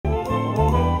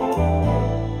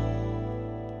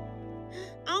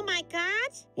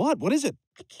What? What is it?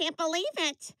 I can't believe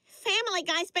it. Family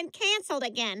Guy's been canceled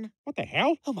again. What the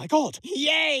hell? Oh, my God.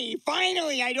 Yay!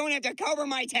 Finally, I don't have to cover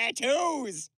my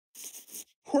tattoos.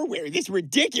 Or wear this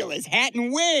ridiculous hat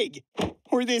and wig.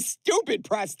 Or this stupid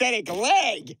prosthetic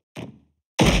leg.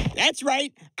 That's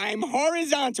right, I'm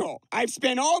horizontal. I've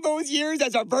spent all those years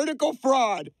as a vertical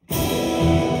fraud.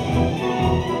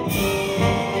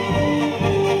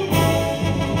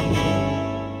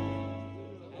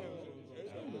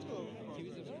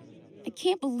 I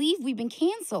can't believe we've been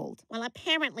canceled. Well,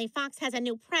 apparently Fox has a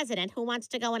new president who wants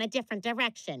to go in a different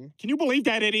direction. Can you believe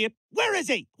that idiot? Where is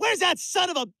he? Where's that son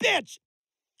of a bitch?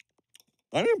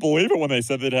 I didn't believe it when they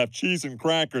said they'd have cheese and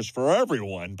crackers for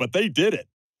everyone, but they did it.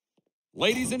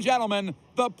 Ladies and gentlemen,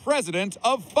 the president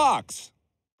of Fox.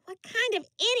 What kind of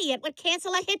idiot would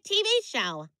cancel a hit TV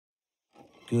show?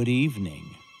 Good evening.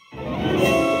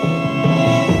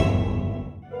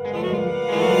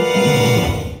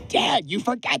 Dad, you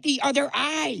forgot the other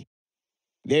eye.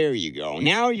 There you go.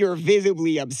 Now you're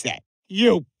visibly upset.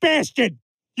 You bastard!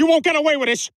 You won't get away with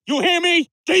this! You hear me?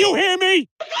 Do you hear me?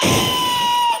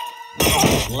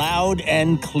 Loud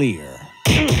and clear.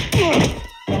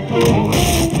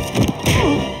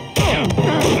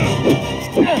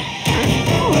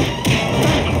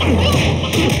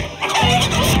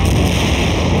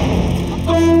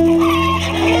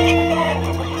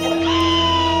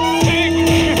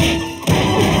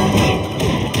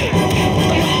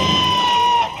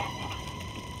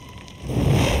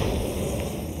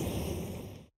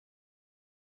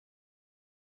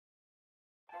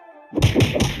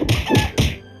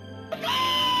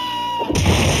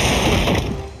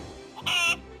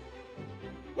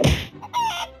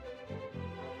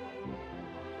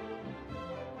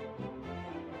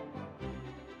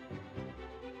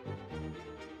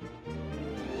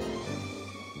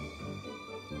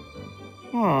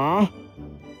 Aww.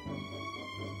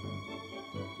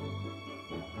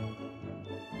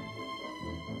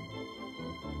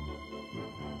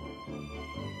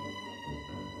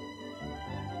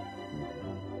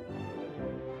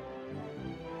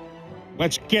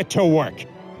 Let's get to work.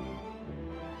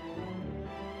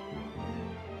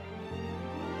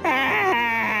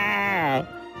 Ah!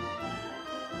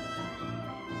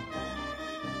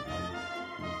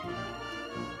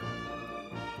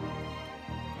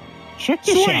 Check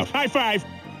this out. High five.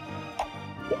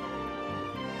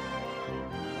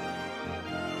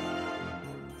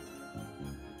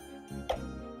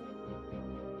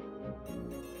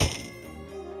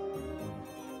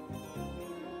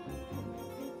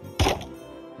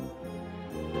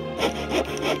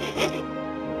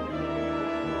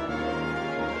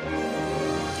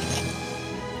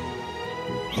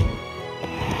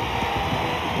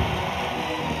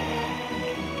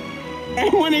 I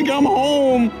want to come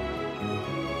home.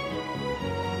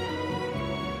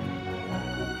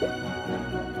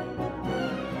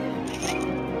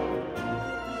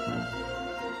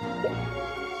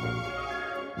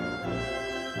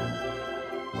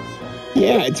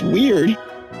 Yeah, it's weird.